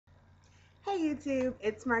Hey YouTube,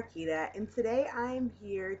 it's Marquita, and today I'm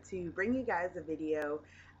here to bring you guys a video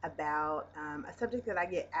about a subject that I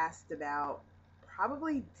get asked about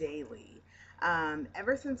probably daily.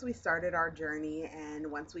 Ever since we started our journey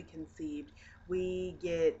and once we conceived, we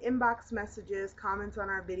get inbox messages, comments on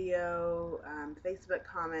our video, Facebook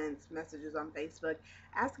comments, messages on Facebook,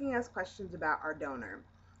 asking us questions about our donor.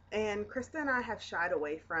 And Krista and I have shied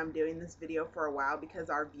away from doing this video for a while because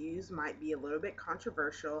our views might be a little bit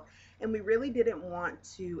controversial, and we really didn't want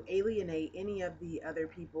to alienate any of the other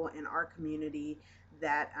people in our community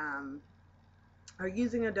that are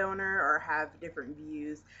using a donor or have different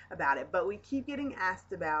views about it. But we keep getting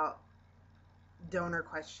asked about donor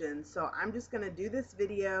questions, so I'm just going to do this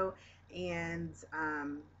video, and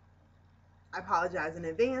I apologize in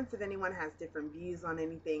advance if anyone has different views on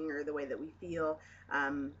anything or the way that we feel,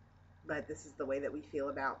 but this is the way that we feel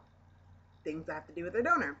about things that have to do with a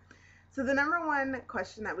donor. So the number one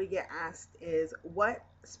question that we get asked is, what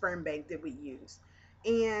sperm bank did we use?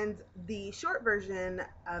 And the short version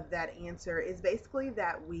of that answer is basically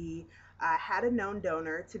that we had a known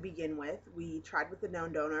donor to begin with. We tried with the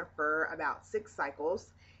known donor for about 6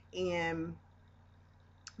 cycles, and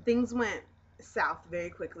things went south very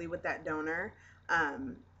quickly with that donor.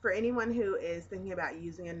 For anyone who is thinking about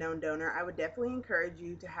using a known donor, I would definitely encourage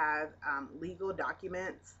you to have legal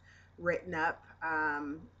documents written up.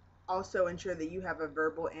 Also ensure that you have a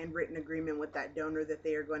verbal and written agreement with that donor that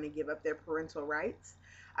they are going to give up their parental rights.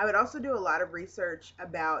 I would also do a lot of research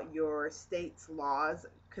about your state's laws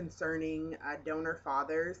concerning donor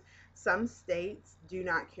fathers. Some states do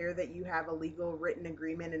not care that you have a legal written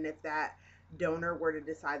agreement, and if that donor were to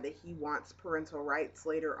decide that he wants parental rights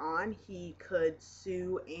later on, he could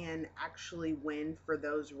sue and actually win for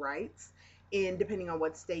those rights, in depending on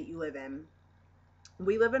what state you live in.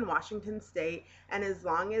 We live in Washington State, and as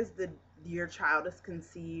long as your child is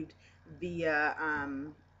conceived via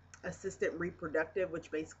assisted reproductive, which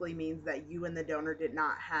basically means that you and the donor did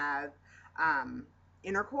not have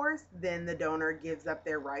intercourse, then the donor gives up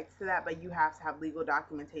their rights to that, but you have to have legal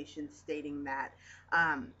documentation stating that.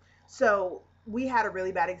 So we had a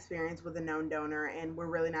really bad experience with a known donor, and we're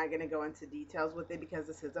really not going to go into details with it because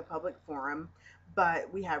this is a public forum,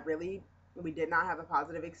 but we did not have a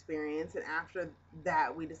positive experience, and after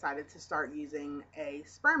that we decided to start using a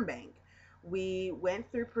sperm bank. We went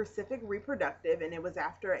through Pacific Reproductive, and it was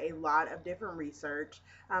after a lot of different research.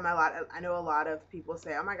 I know a lot of people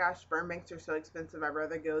say, oh my gosh, sperm banks are so expensive, I'd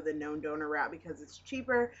rather go the known donor route because it's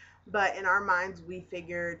cheaper. But in our minds, we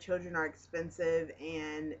figured children are expensive,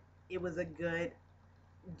 and it was a good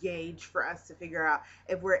gauge for us to figure out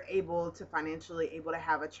if we're financially able to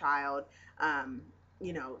have a child.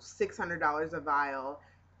 $600 a vial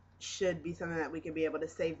should be something that we could be able to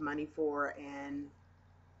save money for and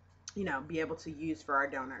be able to use for our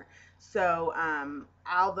donor. So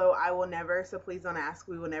although I will never, so please don't ask,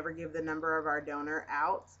 we will never give the number of our donor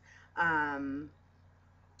out,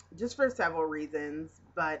 just for several reasons.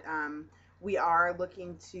 But we are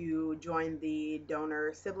looking to join the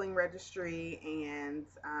donor sibling registry, and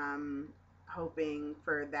hoping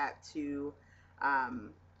for that to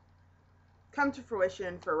come to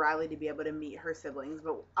fruition for Riley to be able to meet her siblings,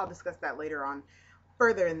 but I'll discuss that later on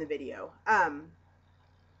further in the video.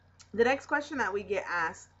 The next question that we get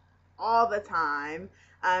asked all the time,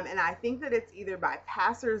 and I think that it's either by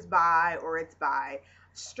passersby or it's by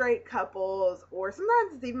straight couples, or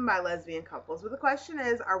sometimes it's even by lesbian couples, but the question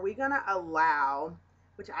is, are we going to allow,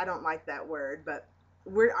 which I don't like that word, but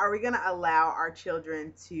are we going to allow our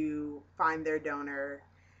children to find their donor?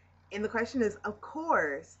 And the question is, of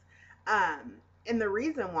course. And the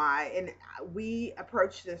reason why, and we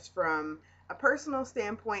approach this from a personal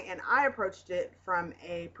standpoint, and I approached it from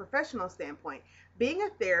a professional standpoint. Being a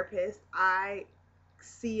therapist, I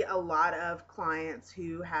see a lot of clients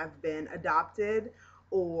who have been adopted,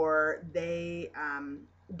 or they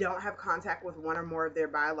don't have contact with one or more of their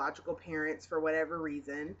biological parents for whatever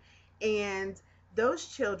reason. And those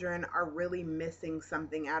children are really missing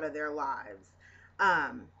something out of their lives.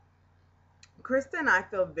 Krista and I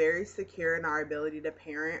feel very secure in our ability to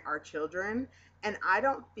parent our children, and I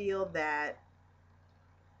don't feel that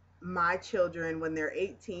my children, when they're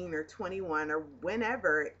 18 or 21 or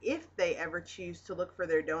whenever, if they ever choose to look for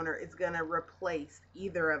their donor, is going to replace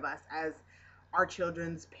either of us as our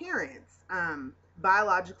children's parents,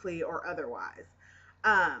 biologically or otherwise.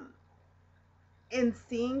 And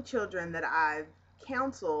seeing children that I've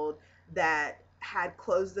counseled that had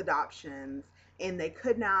closed adoptions, and they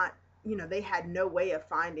could not, they had no way of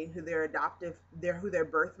finding who who their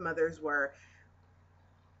birth mothers were,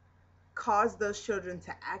 caused those children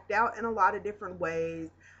to act out in a lot of different ways,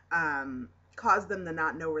 cause them to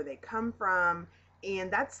not know where they come from.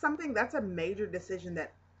 And that's a major decision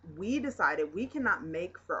that we decided we cannot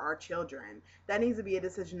make for our children. That needs to be a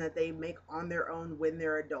decision that they make on their own when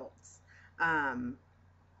they're adults. Um,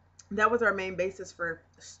 that was our main basis for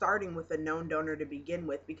starting with a known donor to begin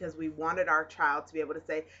with, because we wanted our child to be able to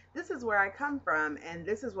say, this is where I come from and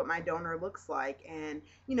this is what my donor looks like, and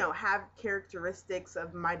have characteristics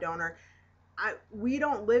of my donor. We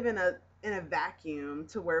don't live in a vacuum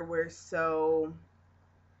to where we're so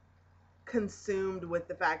consumed with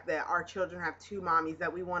the fact that our children have two mommies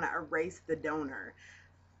that we want to erase the donor.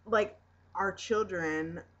 Like, our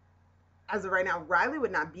children, as of right now, Riley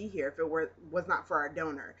would not be here if it was not for our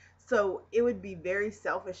donor. So it would be very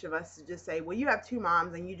selfish of us to just say, well, you have two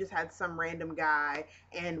moms and you just had some random guy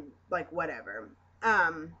and like whatever.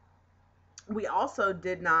 We also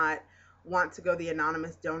did not want to go the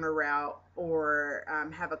anonymous donor route or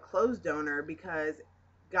have a closed donor, because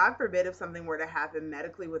God forbid if something were to happen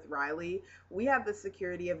medically with Riley, we have the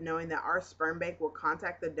security of knowing that our sperm bank will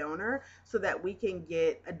contact the donor so that we can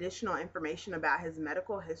get additional information about his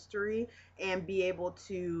medical history and be able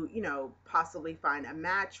to, possibly find a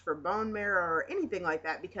match for bone marrow or anything like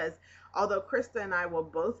that. Because although Krista and I will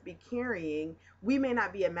both be carrying, we may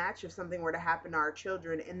not be a match if something were to happen to our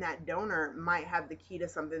children, and that donor might have the key to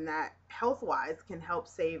something that health-wise can help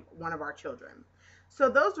save one of our children. So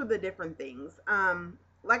those were the different things.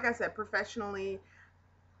 Like I said, professionally,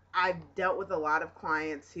 I've dealt with a lot of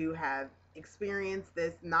clients who have experienced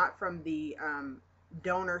this, not from the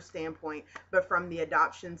donor standpoint, but from the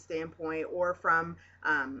adoption standpoint, or from,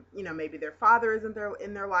 maybe their father isn't there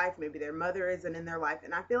in their life, maybe their mother isn't in their life.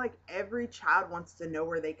 And I feel like every child wants to know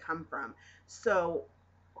where they come from. So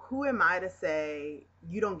who am I to say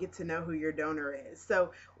you don't get to know who your donor is?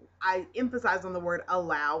 So I emphasize on the word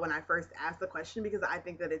allow when I first asked the question, because I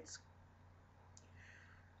think that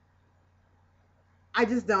I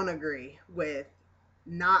just don't agree with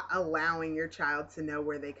not allowing your child to know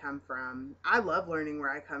where they come from. I love learning where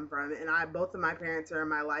I come from, and both of my parents are in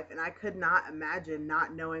my life, and I could not imagine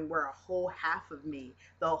not knowing where a whole half of me,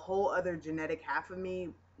 the whole other genetic half of me,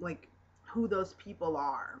 like who those people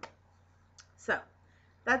are. So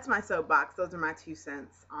that's my soapbox. Those are my 2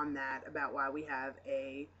 cents on that, about why we have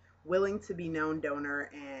a willing to be known donor.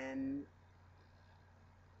 And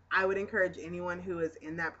I would encourage anyone who is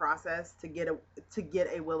in that process to get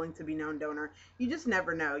a willing to be known donor. You just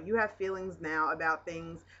never know. You have feelings now about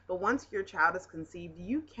things, but once your child is conceived,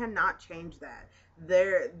 you cannot change that.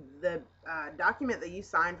 The document that you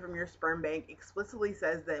sign from your sperm bank explicitly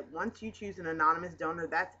says that once you choose an anonymous donor,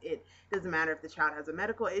 that's it. It doesn't matter if the child has a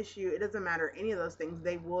medical issue. It doesn't matter any of those things.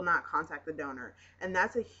 They will not contact the donor, and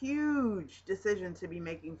that's a huge decision to be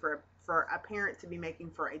making for a parent to be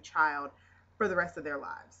making for a child for the rest of their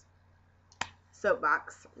lives.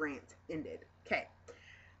 Soapbox rant ended. Okay.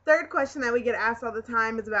 Third question that we get asked all the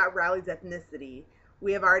time is about Riley's ethnicity.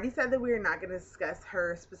 We have already said that we are not going to discuss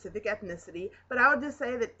her specific ethnicity, but I would just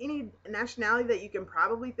say that any nationality that you can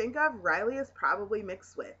probably think of, Riley is probably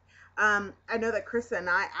mixed with. I know that Krista and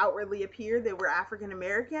I outwardly appear that we're African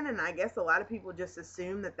American, and I guess a lot of people just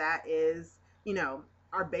assume that that is,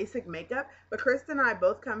 our basic makeup, but Krista and I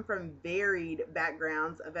both come from varied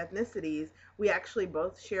backgrounds of ethnicities. We actually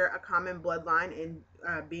both share a common bloodline in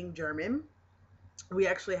being German. We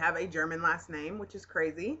actually have a German last name, which is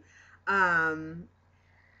crazy. And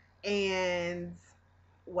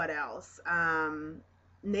what else?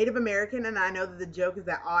 Native American, and I know that the joke is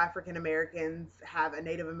that all African Americans have a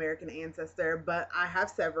Native American ancestor, but I have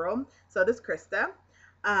several. So does Krista.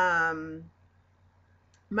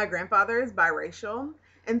 My grandfather is biracial,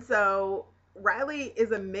 and so Riley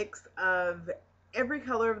is a mix of every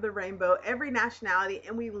color of the rainbow, every nationality,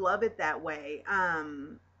 and we love it that way.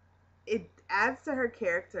 It adds to her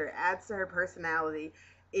character, adds to her personality.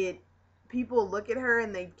 People look at her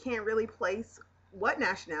and they can't really place what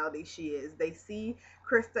nationality she is. They see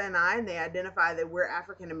Krista and I, and they identify that we're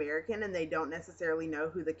African American, and they don't necessarily know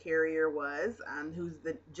who the carrier was, who's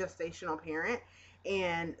the gestational parent.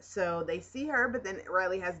 And so they see her, but then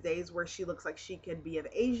Riley has days where she looks like she could be of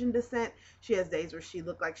Asian descent. She has days where she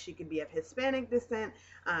looks like she could be of Hispanic descent.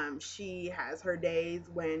 She has her days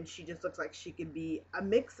when she just looks like she could be a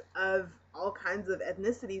mix of all kinds of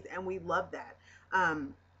ethnicities, and we love that.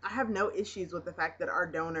 I have no issues with the fact that our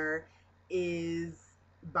donor is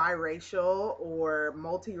biracial or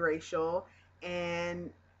multiracial,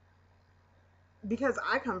 and because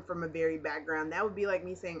I come from a varied background, that would be like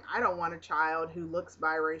me saying I don't want a child who looks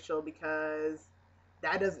biracial because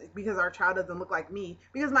our child doesn't look like me,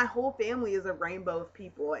 because my whole family is a rainbow of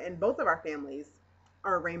people, and both of our families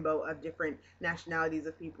are a rainbow of different nationalities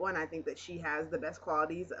of people. And I think that she has the best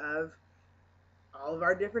qualities of all of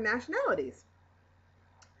our different nationalities.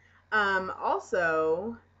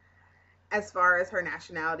 Also, as far as her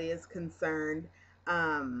nationality is concerned,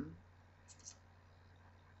 um,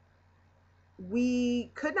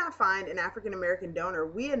 we could not find an African American donor.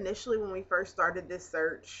 We initially, when we first started this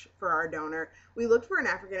search for our donor, we looked for an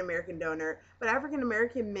African American donor, but African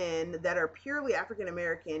American men that are purely African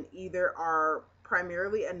American either are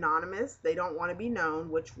primarily anonymous, they don't want to be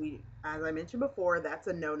known, which we, as I mentioned before, that's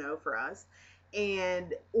a no-no for us.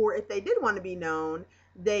 And or if they did want to be known,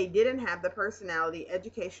 they didn't have the personality,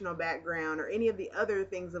 educational background, or any of the other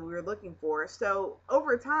things that we were looking for. So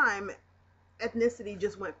over time, ethnicity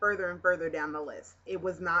just went further and further down the list. It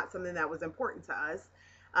was not something that was important to us,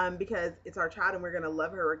 because it's our child and we're going to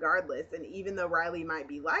love her regardless. And even though Riley might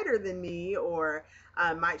be lighter than me, or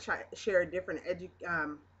might share a different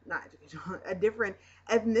not educational, a different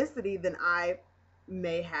ethnicity than I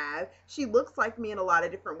may have, she looks like me in a lot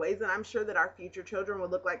of different ways, and I'm sure that our future children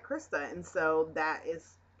would look like Krista, and so that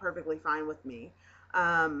is perfectly fine with me.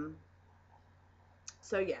 Um,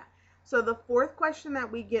 so yeah. So the fourth question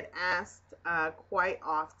that we get asked quite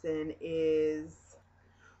often is,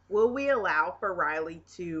 will we allow for Riley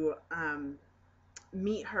to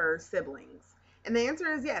meet her siblings? And the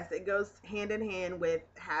answer is yes. It goes hand in hand with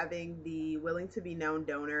having the willing to be known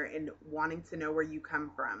donor and wanting to know where you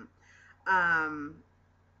come from. Um,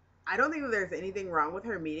 I don't think that there's anything wrong with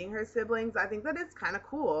her meeting her siblings. I think that it's kind of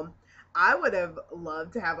cool. I would have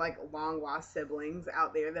loved to have like long lost siblings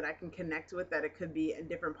out there that I can connect with, that it could be in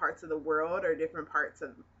different parts of the world or different parts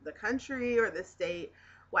of the country or the state,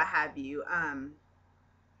 what have you.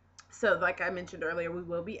 So like I mentioned earlier, we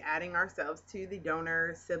will be adding ourselves to the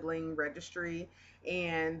donor sibling registry,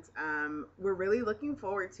 and we're really looking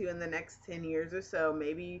forward to, in the next 10 years or so,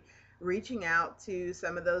 maybe reaching out to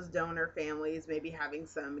some of those donor families, maybe having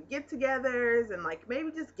some get-togethers, and like maybe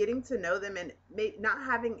just getting to know them, and not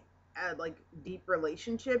having a like deep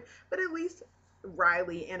relationship, but at least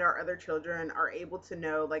Riley and our other children are able to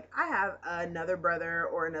know, like, I have another brother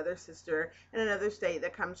or another sister in another state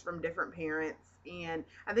that comes from different parents. And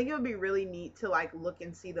I think it would be really neat to like look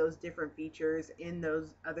and see those different features in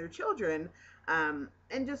those other children, and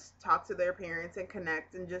just talk to their parents and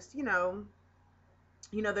connect, and just,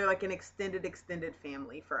 they're like an extended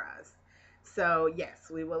family for us. So yes,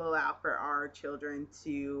 we will allow for our children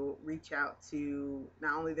to reach out to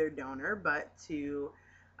not only their donor, but to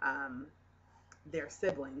um, their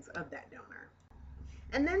siblings of that donor.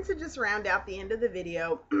 And then to just round out the end of the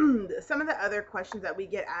video, some of the other questions that we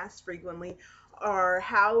get asked frequently are,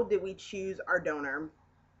 how did we choose our donor?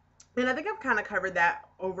 And I think I've kind of covered that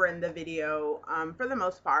over in the video, for the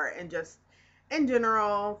most part, and just in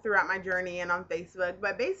general throughout my journey and on Facebook.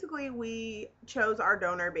 But basically, we chose our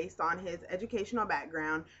donor based on his educational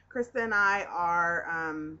background. Krista and I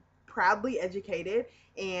are proudly educated,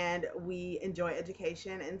 and we enjoy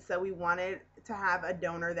education, and so we wanted to have a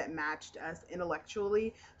donor that matched us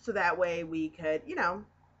intellectually, so that way we could,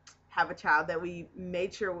 have a child that we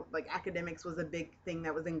made sure, like, academics was a big thing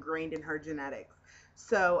that was ingrained in her genetics.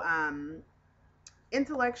 So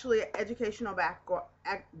intellectually, educational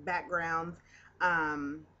backgrounds,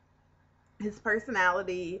 um, his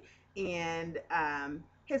personality, and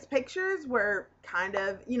his pictures were kind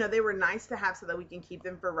of, they were nice to have so that we can keep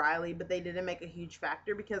them for Riley, but they didn't make a huge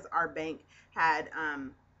factor because our bank had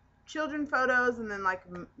children photos and then like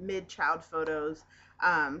mid-child photos.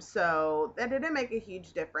 So that didn't make a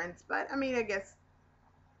huge difference, but I mean, I guess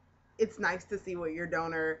it's nice to see what your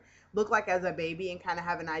donor looked like as a baby and kind of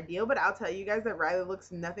have an idea. But I'll tell you guys that Riley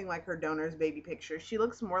looks nothing like her donor's baby picture. She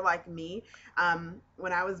looks more like me.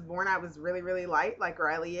 When I was born, I was really, really light, like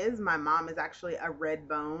Riley is. My mom is actually a red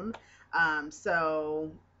bone.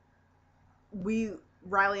 So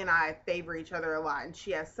Riley and I favor each other a lot. And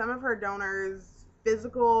she has some of her donor's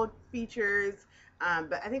physical features,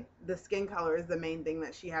 but I think the skin color is the main thing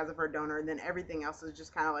that she has of her donor, and then everything else is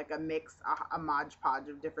just kind of like a mix, a modge podge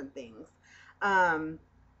of different things.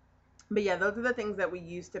 But yeah, those are the things that we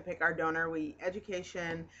use to pick our donor.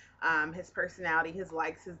 Education, his personality, his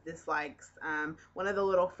likes, his dislikes. One of the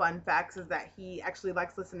little fun facts is that he actually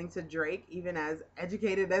likes listening to Drake, even as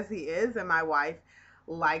educated as he is. And my wife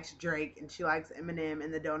likes Drake, and she likes Eminem,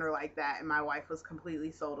 and the donor like that. And my wife was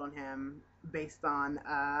completely sold on him based on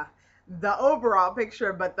the overall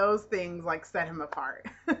picture, but those things like set him apart.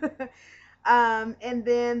 And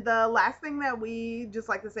then the last thing that we just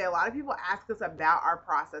like to say, a lot of people ask us about our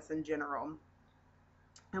process in general.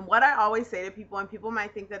 And what I always say to people, and people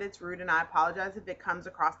might think that it's rude, and I apologize if it comes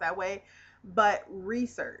across that way, but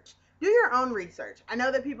research. Do your own research. I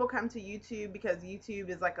know that people come to YouTube because YouTube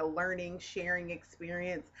is like a learning, sharing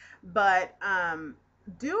experience, but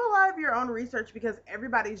do a lot of your own research because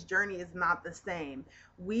everybody's journey is not the same.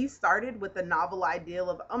 We started with the novel ideal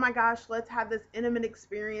of, oh my gosh, let's have this intimate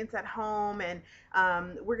experience at home, and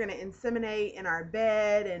we're going to inseminate in our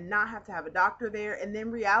bed and not have to have a doctor there. And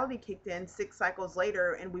then reality kicked in 6 cycles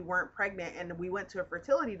later, and we weren't pregnant, and we went to a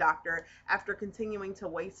fertility doctor after continuing to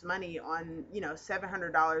waste money on,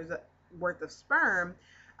 $700 worth of sperm.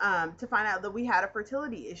 To find out that we had a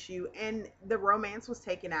fertility issue, and the romance was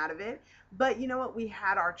taken out of it. But you know what? We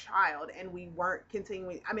had our child, and we weren't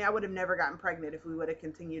continuing. I mean, I would have never gotten pregnant if we would have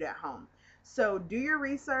continued at home. So do your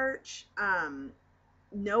research,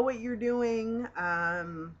 know what you're doing,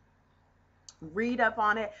 read up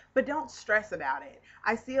on it, but don't stress about it.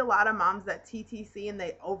 I see a lot of moms that TTC and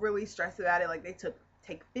they overly stress about it, like they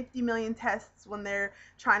take 50 million tests when they're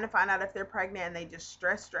trying to find out if they're pregnant, and they just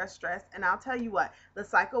stress. And I'll tell you what, the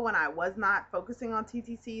cycle when I was not focusing on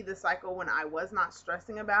TTC, the cycle when I was not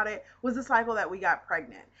stressing about it, was the cycle that we got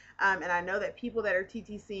pregnant. And I know that people that are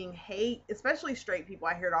TTCing hate, especially straight people,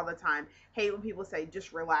 I hear it all the time, hate when people say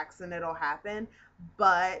just relax and it'll happen.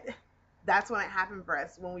 But that's when it happened for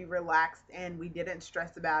us, when we relaxed and we didn't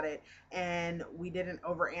stress about it and we didn't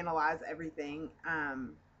overanalyze everything.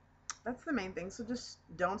 That's the main thing. So just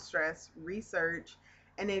don't stress, research.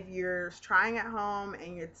 And if you're trying at home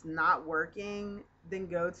and it's not working, then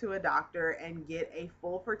go to a doctor and get a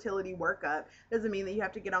full fertility workup. Doesn't mean that you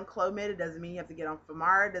have to get on Clomid. It doesn't mean you have to get on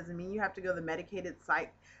Femara. It doesn't mean you have to go the medicated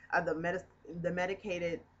the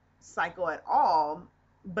medicated cycle at all.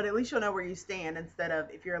 But at least you'll know where you stand, instead of,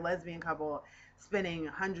 if you're a lesbian couple, spending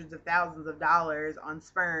hundreds of thousands of dollars on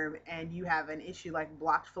sperm and you have an issue like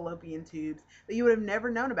blocked fallopian tubes that you would have never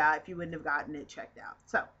known about if you wouldn't have gotten it checked out.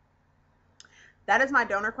 So that is my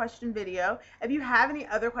donor question video. If you have any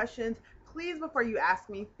other questions, please, before you ask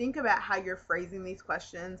me, think about how you're phrasing these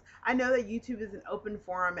questions. I know that YouTube is an open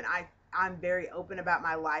forum, and I'm very open about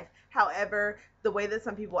my life. However, the way that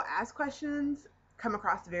some people ask questions come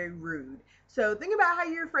across very rude. So think about how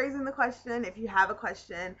you're phrasing the question if you have a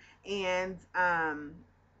question, and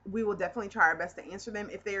we will definitely try our best to answer them.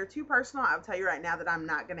 If they are too personal, I'll tell you right now that I'm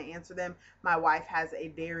not going to answer them. My wife has a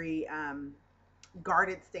very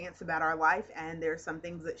guarded stance about our life, and there are some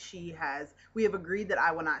things that we have agreed that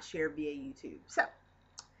I will not share via YouTube. So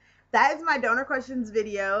that is my donor questions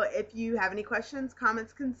video. If you have any questions,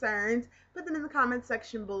 comments, concerns, put them in the comments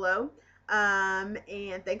section below. And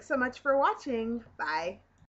thanks so much for watching. Bye.